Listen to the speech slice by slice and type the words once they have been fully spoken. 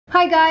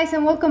Hi guys,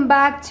 and welcome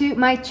back to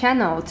my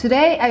channel.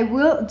 Today I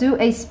will do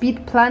a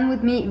speed plan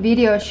with me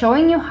video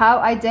showing you how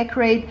I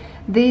decorate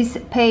this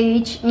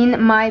page in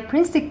my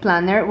PrintStick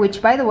planner,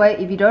 which, by the way,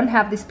 if you don't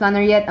have this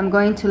planner yet, I'm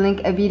going to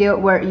link a video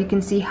where you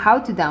can see how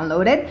to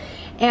download it.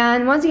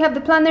 And once you have the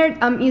planner,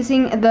 I'm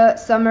using the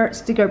summer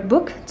sticker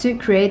book to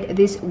create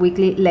this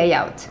weekly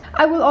layout.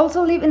 I will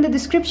also leave in the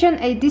description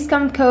a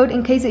discount code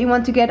in case that you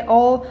want to get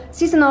all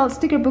seasonal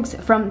sticker books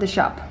from the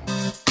shop.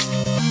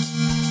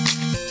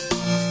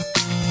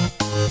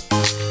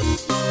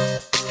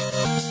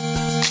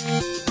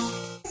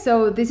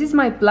 So this is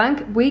my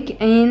blank week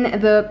in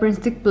the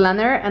PrintStick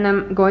planner, and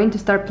I'm going to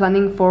start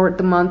planning for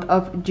the month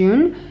of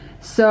June.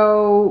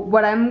 So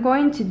what I'm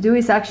going to do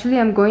is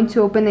I'm going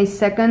to open a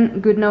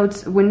second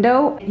GoodNotes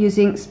window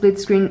using split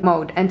screen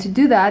mode. And to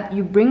do that,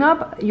 you bring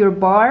up your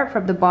bar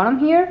from the bottom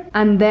here,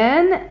 and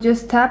then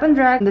just tap and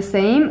drag the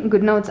same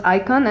GoodNotes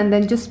icon, and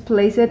then just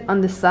place it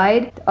on the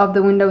side of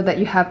the window that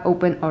you have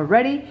open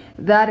already.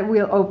 That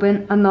will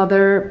open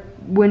another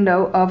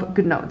window of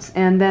GoodNotes.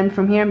 And then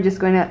from here I'm just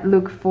going to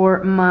look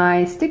for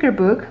my sticker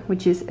book,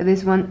 which is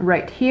this one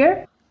right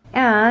here,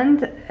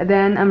 and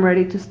then I'm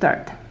ready to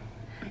start.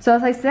 So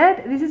as I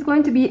said, this is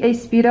going to be a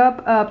speed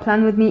up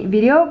plan with me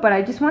video, but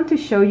I just want to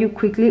show you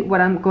quickly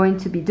what I'm going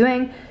to be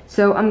doing.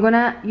 So I'm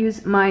gonna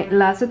use my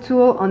lasso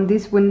tool on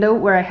this window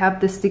where I have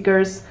the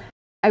stickers.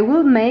 I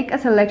will make a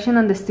selection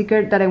on the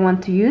sticker that I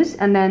want to use,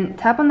 and then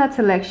tap on that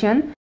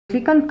selection,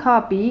 click on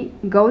copy,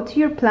 go to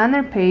your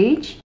planner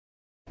page,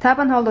 tap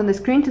and hold on the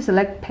screen to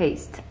select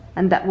paste,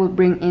 and that will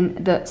bring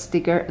in the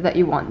sticker that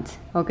you want.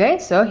 Okay,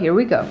 so here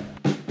we go.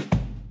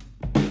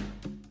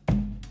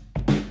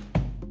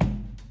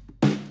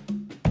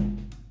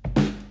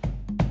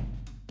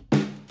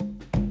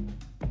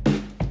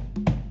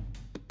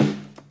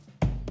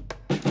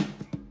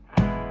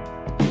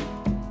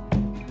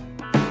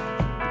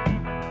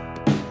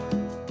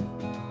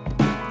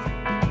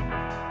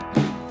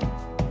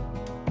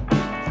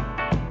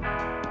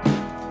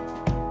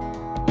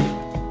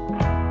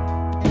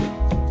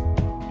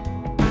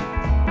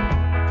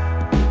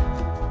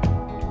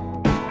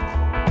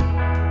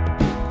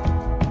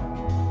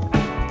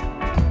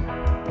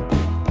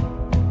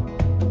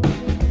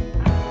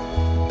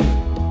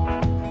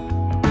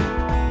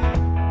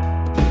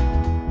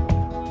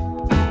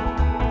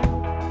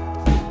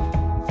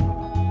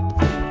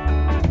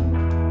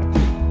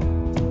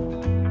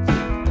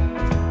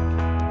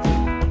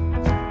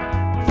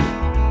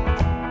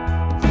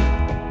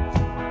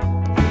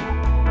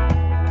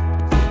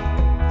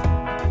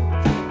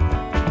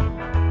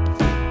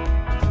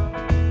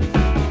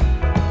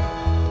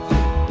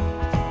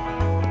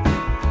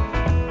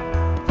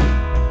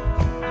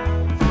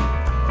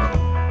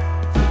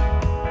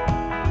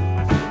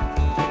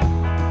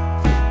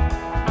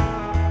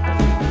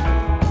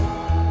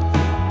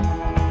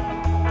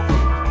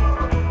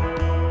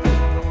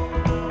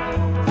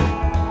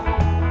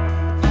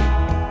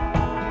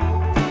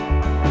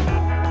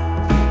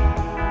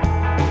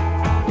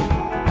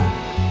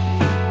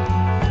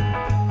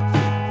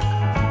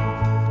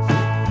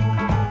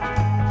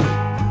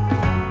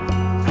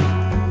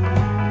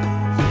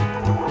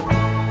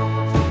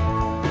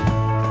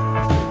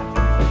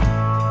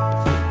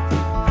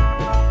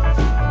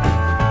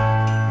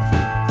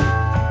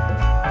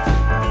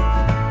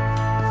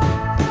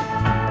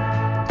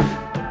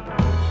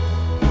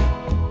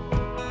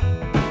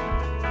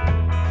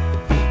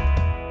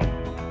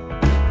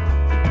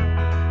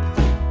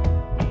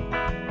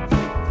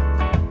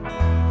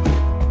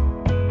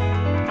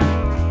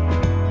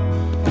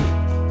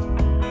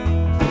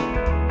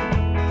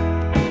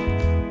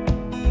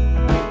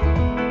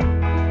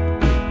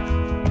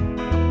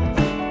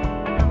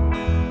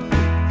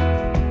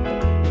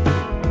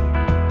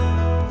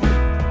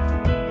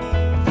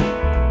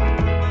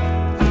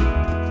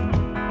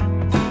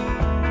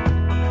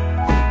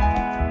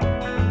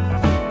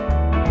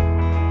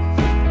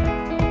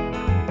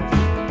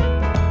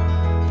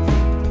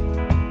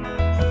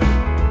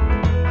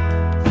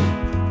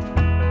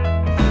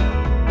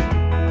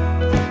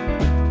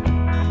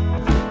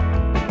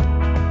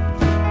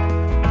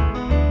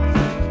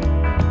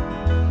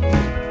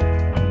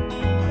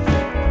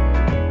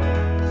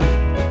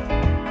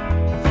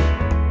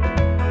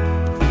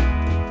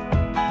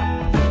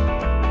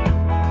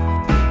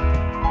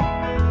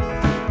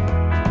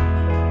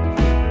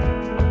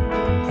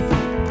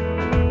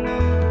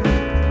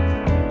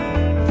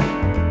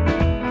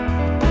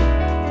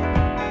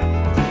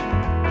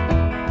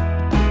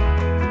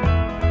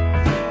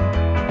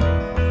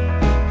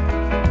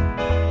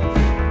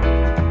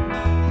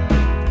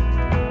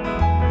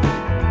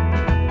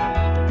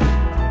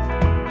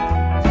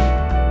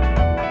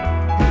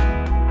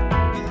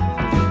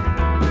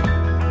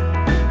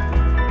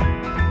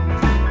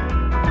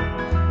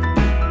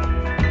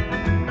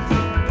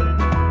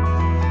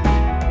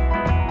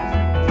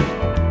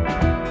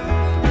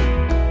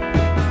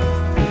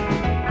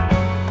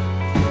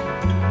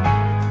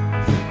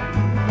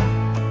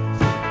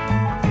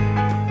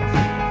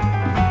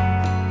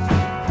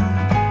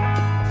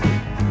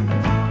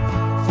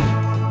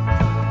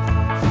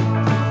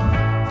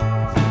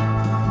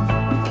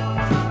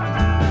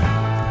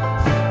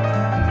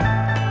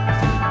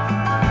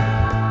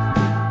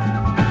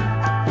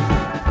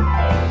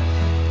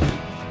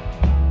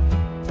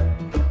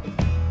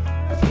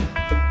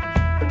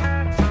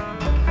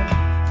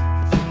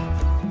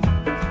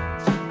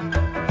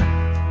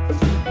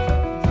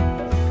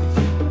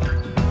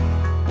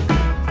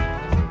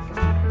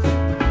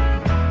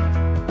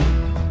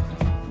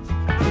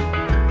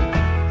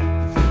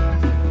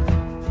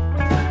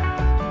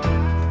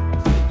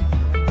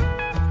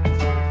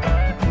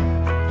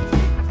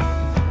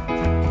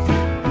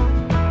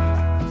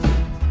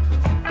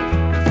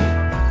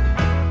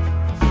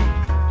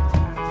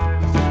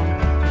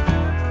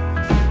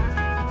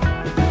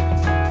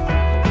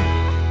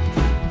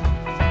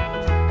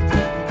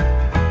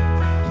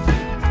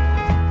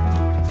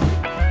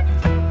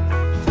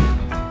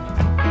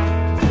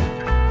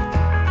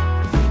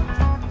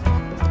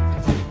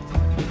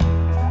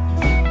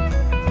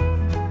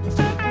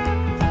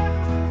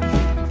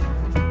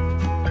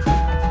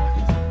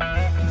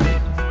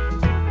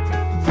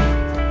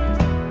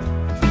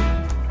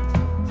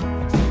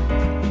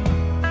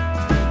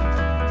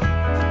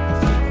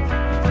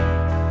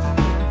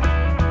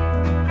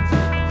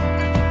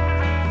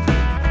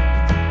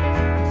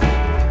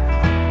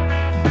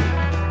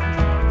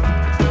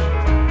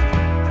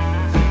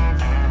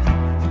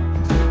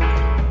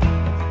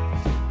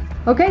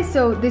 Okay,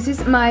 so this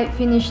is my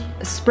finished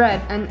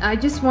spread, and I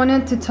just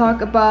wanted to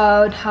talk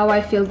about how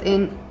I filled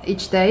in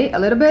each day a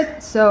little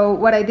bit. So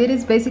what I did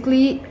is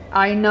basically,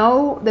 I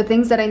know the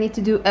things that I need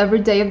to do every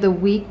day of the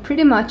week,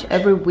 pretty much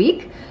every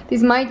week.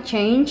 This might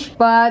change,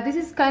 but this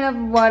is kind of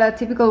what a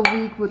typical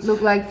week would look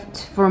like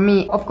for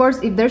me. Of course,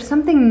 if there's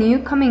something new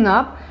coming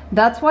up,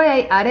 that's why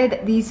I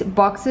added these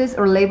boxes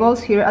or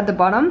labels here at the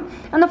bottom.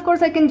 And of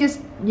course I can just,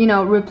 you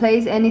know,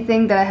 replace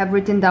anything that I have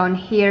written down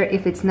here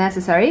if it's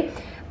necessary.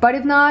 But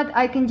if not,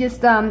 I can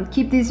just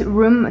keep this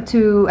room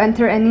to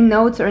enter any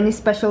notes or any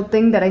special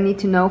thing that I need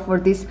to know for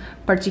this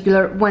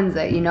particular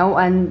Wednesday, you know.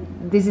 And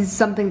this is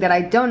something that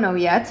I don't know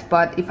yet,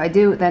 but if I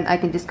do, then I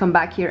can just come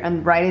back here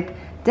and write it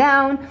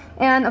down.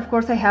 And of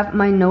course I have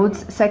my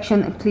notes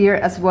section clear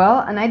as well,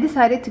 and I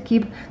decided to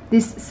keep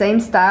this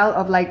same style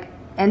of like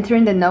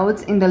entering the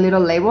notes in the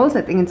little labels.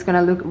 I think it's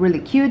gonna look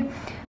really cute.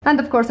 And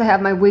of course I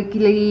have my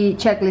weekly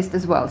checklist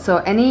as well, so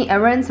any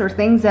errands or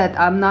things that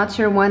I'm not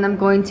sure when I'm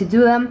going to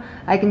do them,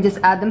 I can just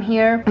add them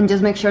here and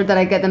just make sure that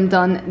I get them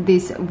done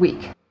this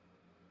week.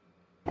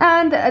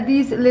 And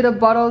these little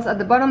bottles at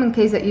the bottom, in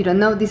case that you don't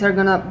know, these are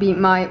gonna be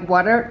my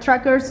water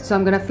trackers, so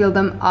I'm gonna fill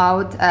them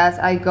out as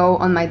I go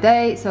on my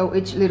day. So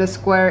each little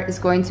square is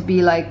going to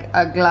be like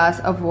a glass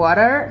of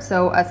water,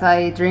 so as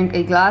I drink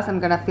a glass, I'm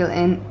gonna fill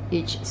in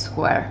each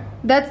square.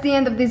 That's the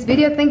end of this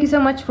video. Thank you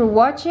so much for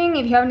watching.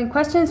 If you have any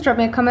questions, drop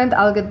me a comment.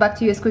 I'll get back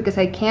to you as quick as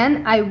I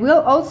can. I will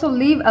also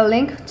leave a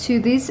link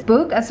to this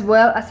book as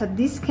well as a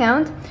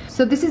discount.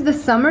 So this is the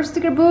summer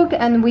sticker book,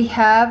 and we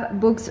have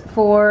books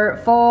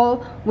for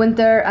fall,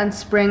 winter and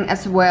spring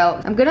as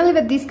well. I'm gonna leave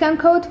a discount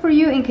code for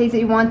you in case that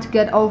you want to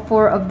get all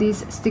 4 of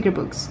these sticker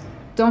books.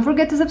 Don't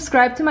forget to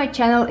subscribe to my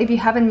channel if you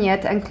haven't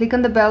yet, and click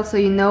on the bell so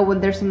you know when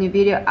there's a new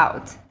video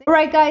out.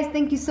 Alright guys,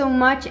 thank you so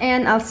much,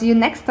 and I'll see you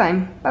next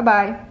time. Bye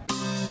bye.